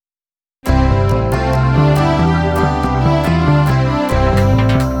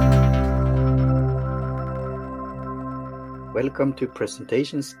Welcome to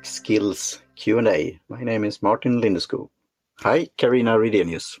Presentation Skills Q&A. My name is Martin Lindeskog. Hi, Carina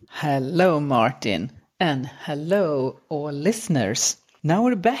Rydenius. Hello, Martin. And hello, all listeners. Now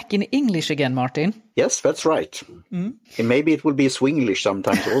we're back in English again, Martin. Yes, that's right. And maybe it will be Swinglish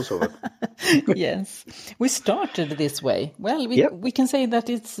sometimes also. Yes, we started this way. Well, we can say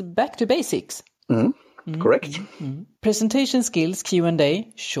that it's back to basics. Correct. Presentation Skills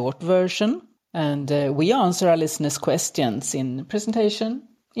Q&A, short version. And we answer our listeners' questions in presentation,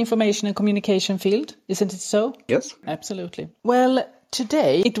 information and communication field. Isn't it so? Yes. Absolutely. Well,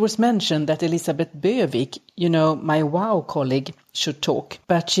 today it was mentioned that Elisabeth Bövik, my WOW colleague, should talk,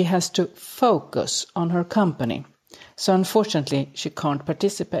 but she has to focus on her company. So unfortunately, she can't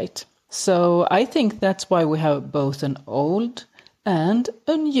participate. So I think that's why we have both an old and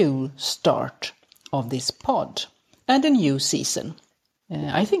a new start of this pod and a new season.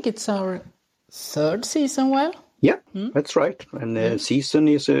 I think it's our third season, well? Yeah, that's right. And season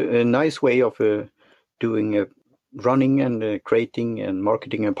is a nice way of doing running and creating and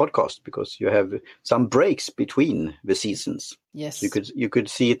marketing a podcast, because you have some breaks between the seasons. Yes. You could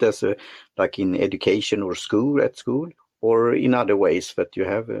see it as like in education or at school, or in other ways that you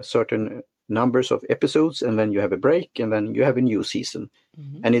have certain numbers of episodes and then you have a break and then you have a new season.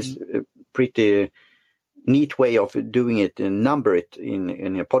 And it's a pretty neat way of doing it and number it in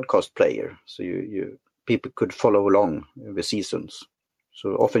a podcast player, so you people could follow along the seasons.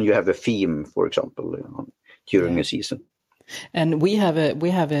 So often you have a theme, for example, during a season. And we have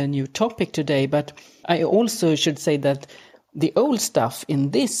a new topic today, but I also should say that the old stuff in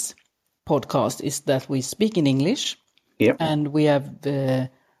this podcast is that we speak in English, and we have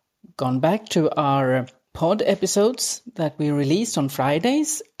gone back to our pod episodes that we release on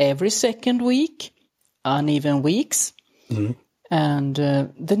Fridays every second week. Uneven weeks. And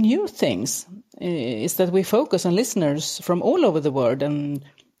the new things is that we focus on listeners from all over the world and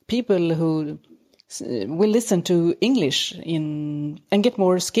people who will listen to English and get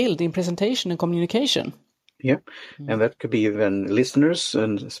more skilled in presentation and communication. Yeah. And that could be even listeners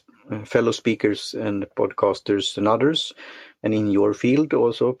and fellow speakers and podcasters and others, and in your field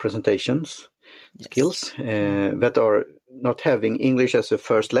also presentations skills that are not having English as a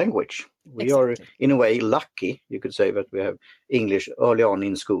first language. We are, in a way, lucky, you could say, that we have English early on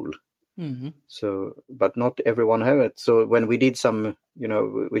in school. So, but not everyone have it. So when we did some,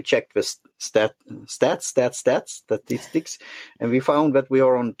 we checked the statistics, and we found that we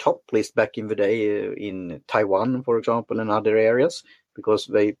are on top list back in the day in Taiwan, for example, and other areas, because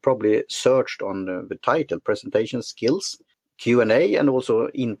they probably searched on the title, Presentation Skills, Q&A, and also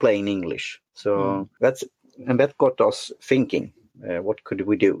in plain English. So that got us thinking, what could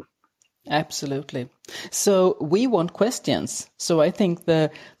we do? Absolutely. So we want questions. So I think the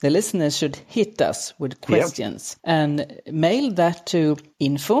listeners should hit us with questions and mail that to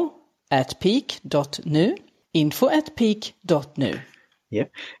info@peak.nu, info@peak.nu. Yeah,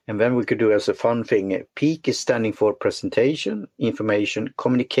 and then we could do as a fun thing, PEAK is standing for presentation, information,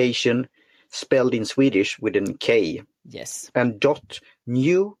 communication, spelled in Swedish with an K. Yes. And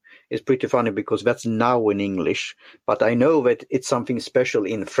 .nu is pretty funny because that's now in English, but I know that it's something special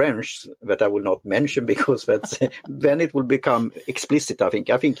in French that I will not mention because that's then it will become explicit. I think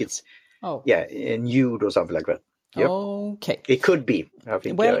it's nude or something like that. Yep. Okay. It could be. I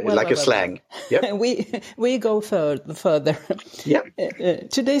think a slang. Yeah. we go further. Yeah.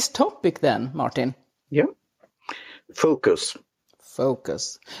 Today's topic then, Martin. Yeah. Focus.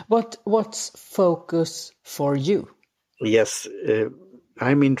 What's focus for you? Yes.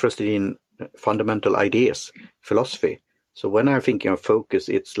 I'm interested in fundamental ideas, philosophy. So when I'm thinking of focus,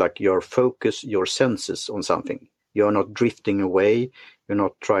 it's like focus your senses on something. You're not drifting away. You're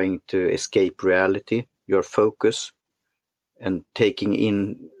not trying to escape reality. Your focus and taking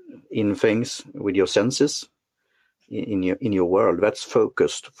in things with your senses in your world. That's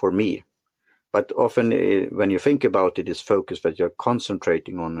focused for me. But often when you think about it, it's focus that you're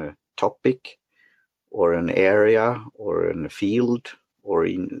concentrating on a topic or an area or in a field or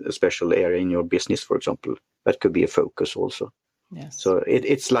in a special area in your business, for example. That could be a focus also. Yes. So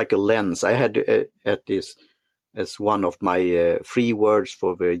it's like a lens. I had at this as one of my 3 words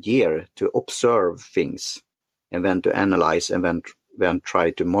for the year, to observe things and then to analyze and then try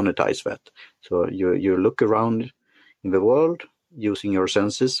to monetize that. So you look around in the world using your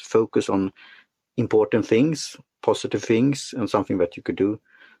senses, focus on important things, positive things, and something that you could do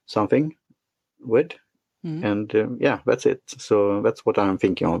something with. And that's it. So that's what I'm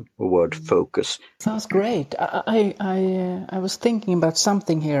thinking of, the word focus. Sounds great. I was thinking about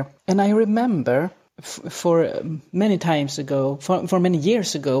something here, and I remember for many times ago, for many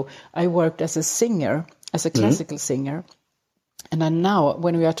years ago, I worked as a singer, as a classical singer, And now,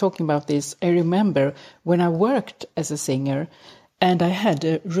 when we are talking about this, I remember when I worked as a singer and I had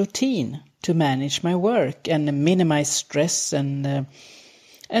a routine to manage my work and minimize stress and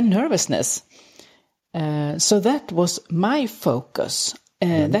nervousness. So that was my focus.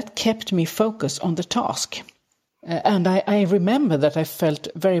 That kept me focused on the task. And I remember that I felt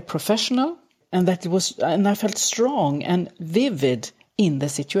very professional and I felt strong and vivid in the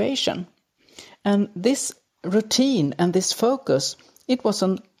situation. And this routine and this focus, it was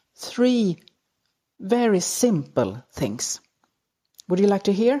on 3 very simple things. Would you like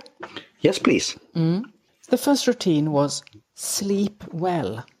to hear? Yes, please. The first routine was sleep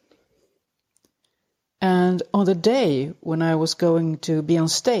well. And on the day when I was going to be on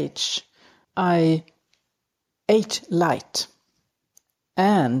stage, I ate light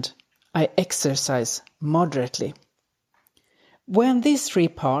and I exercised moderately. When these 3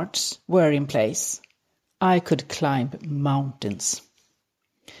 parts were in place, I could climb mountains.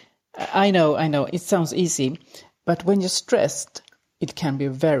 I know, it sounds easy, but when you're stressed, it can be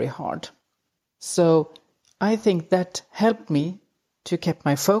very hard. So I think that helped me to keep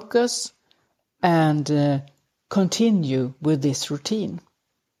my focus and continue with this routine.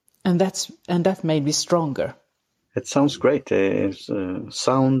 And that made me stronger. It sounds great.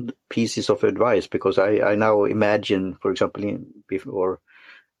 Sound pieces of advice, because I now imagine, for example, before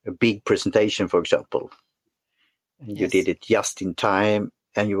a big presentation, for example, and you did it just in time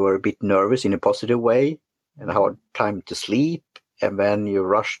and you were a bit nervous in a positive way and had time to sleep, and then you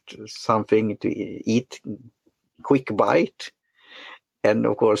rushed something to eat, quick bite, and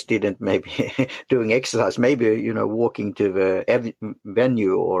of course didn't maybe doing exercise, maybe, walking to the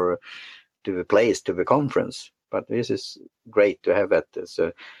venue or to the place, to the conference. But this is great to have that as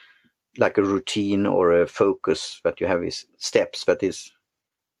like a routine or a focus, that you have these steps that is,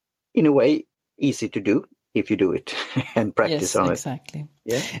 in a way, easy to do if you do it and practice on it. Yes, exactly.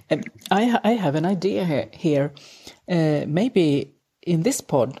 Yeah. I have an idea here. Maybe in this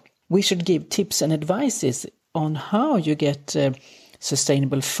pod, we should give tips and advices on how you get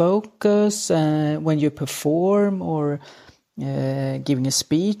sustainable focus when you perform or giving a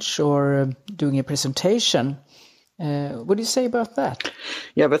speech or doing a presentation. What do you say about that?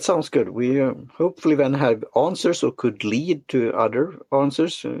 Yeah, that sounds good. We hopefully then have answers or could lead to other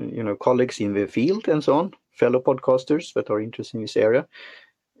answers, colleagues in the field and so on, fellow podcasters that are interested in this area.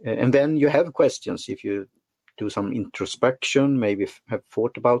 And then you have questions if you do some introspection, maybe have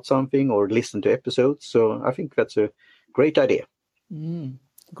thought about something or listen to episodes. So I think that's a great idea.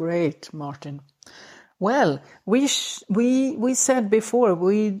 Great, Martin. Well, we said before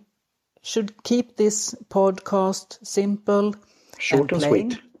we should keep this podcast simple, short and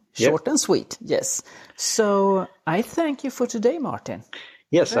sweet. Short and sweet, yes. So I thank you for today, Martin.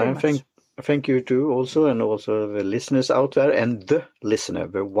 Yes, thank you too also, and also the listeners out there, and the listener,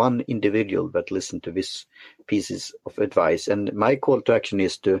 the one individual that listened to these pieces of advice. And my call to action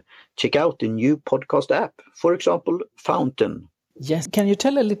is to check out the new podcast app, for example, Fountain. Yes, can you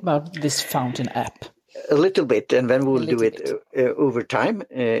tell a little about this Fountain app? A little bit, and then we'll do it over time.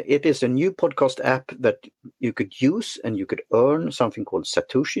 It is a new podcast app that you could use, and you could earn something called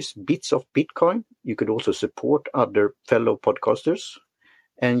Satoshis, bits of Bitcoin. You could also support other fellow podcasters,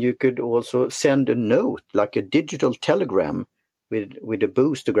 and you could also send a note, like a digital telegram with a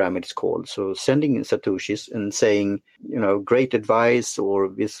boostergram, it's called. So sending Satoshis and saying, great advice, or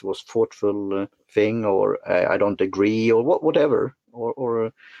this was thoughtful thing, or I don't agree, or whatever,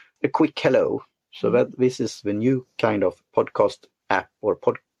 or a quick hello. So that this is the new kind of podcast app, or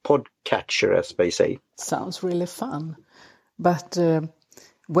podcatcher, as they say. Sounds really fun. But,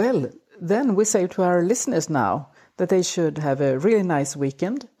 then we say to our listeners now that they should have a really nice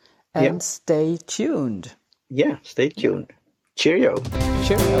weekend and stay tuned. Yeah, stay tuned. Cheerio.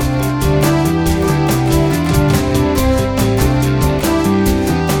 Cheerio.